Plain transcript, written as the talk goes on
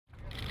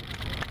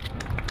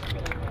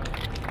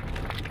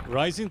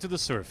Rising to the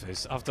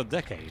surface after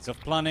decades of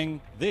planning,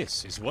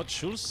 this is what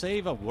should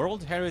save a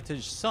World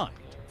Heritage Site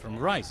from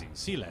rising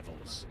sea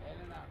levels.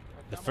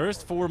 The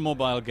first 4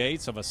 mobile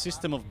gates of a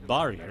system of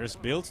barriers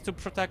built to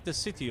protect the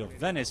city of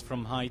Venice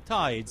from high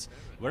tides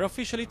were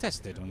officially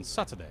tested on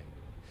Saturday.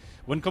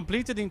 When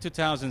completed in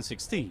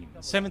 2016,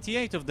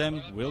 78 of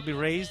them will be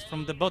raised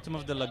from the bottom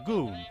of the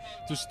lagoon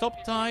to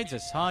stop tides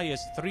as high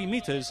as 3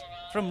 meters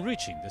from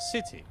reaching the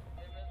city.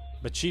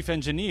 But Chief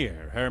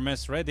Engineer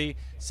Hermes Reddy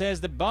says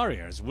the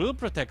barriers will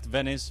protect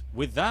Venice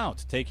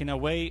without taking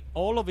away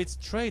all of its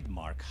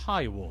trademark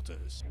high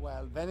waters.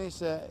 Well,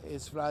 Venice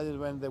is flooded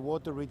when the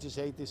water reaches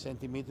 80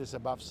 centimeters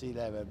above sea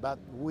level, but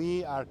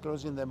we are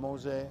going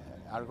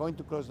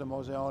to close the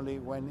Mose only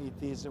when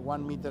it is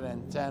 1 meter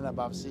and 10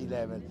 above sea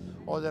level.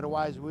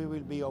 Otherwise, we will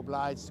be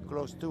obliged to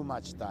close too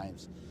much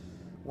times.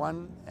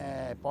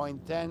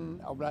 1.10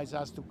 obliges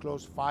us to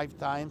close 5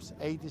 times.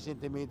 80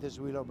 centimeters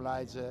will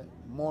oblige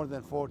more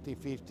than 40,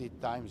 50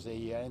 times a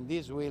year. And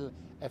this will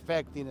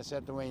affect in a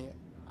certain way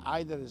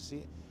either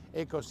the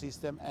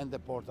ecosystem and the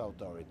port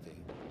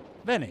authority.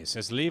 Venice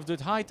has lived with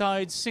high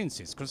tides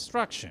since its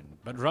construction,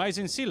 but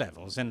rising sea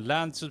levels and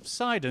land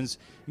subsidence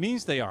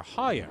means they are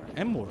higher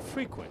and more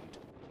frequent.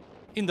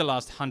 In the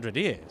last 100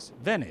 years,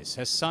 Venice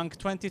has sunk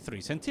 23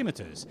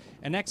 centimeters,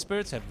 and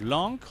experts have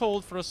long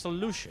called for a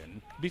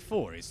solution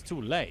before it's too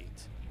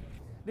late.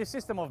 This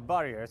system of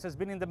barriers has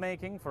been in the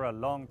making for a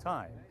long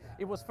time.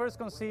 It was first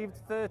conceived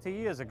 30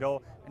 years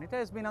ago, and it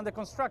has been under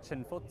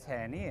construction for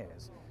 10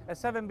 years. At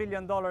 $7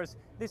 billion,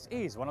 this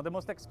is one of the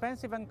most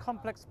expensive and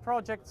complex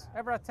projects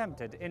ever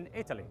attempted in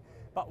Italy.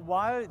 But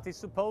while it is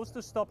supposed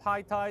to stop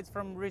high tides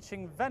from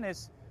reaching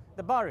Venice,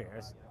 the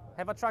barriers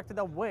have attracted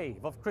a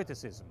wave of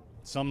criticism.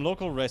 Some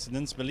local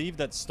residents believe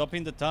that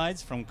stopping the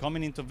tides from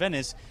coming into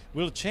Venice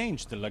will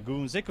change the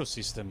lagoon's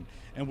ecosystem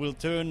and will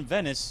turn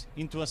Venice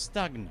into a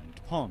stagnant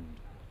pond.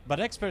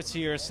 But experts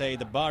here say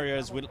the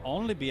barriers will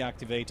only be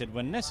activated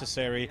when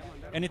necessary,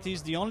 and it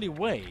is the only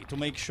way to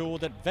make sure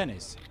that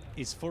Venice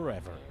is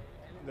forever.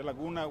 The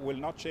lagoon will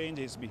not change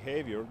its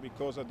behavior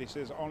because this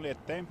is only a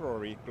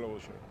temporary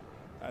closure.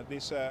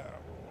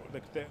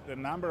 The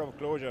number of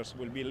closures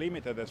will be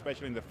limited,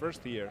 especially in the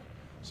first year.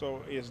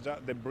 So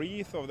the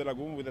breath of the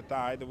lagoon with the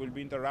tide will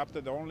be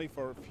interrupted only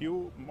for a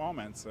few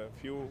moments, a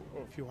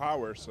few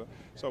hours.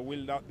 So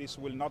this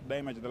will not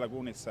damage the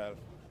lagoon itself.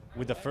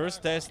 With the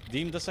first test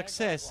deemed a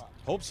success,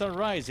 hopes are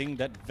rising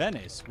that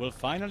Venice will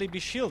finally be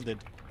shielded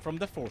from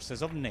the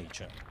forces of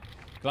nature.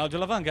 Claudio,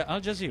 Lavanga, Al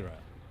Jazeera,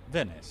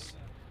 Venice.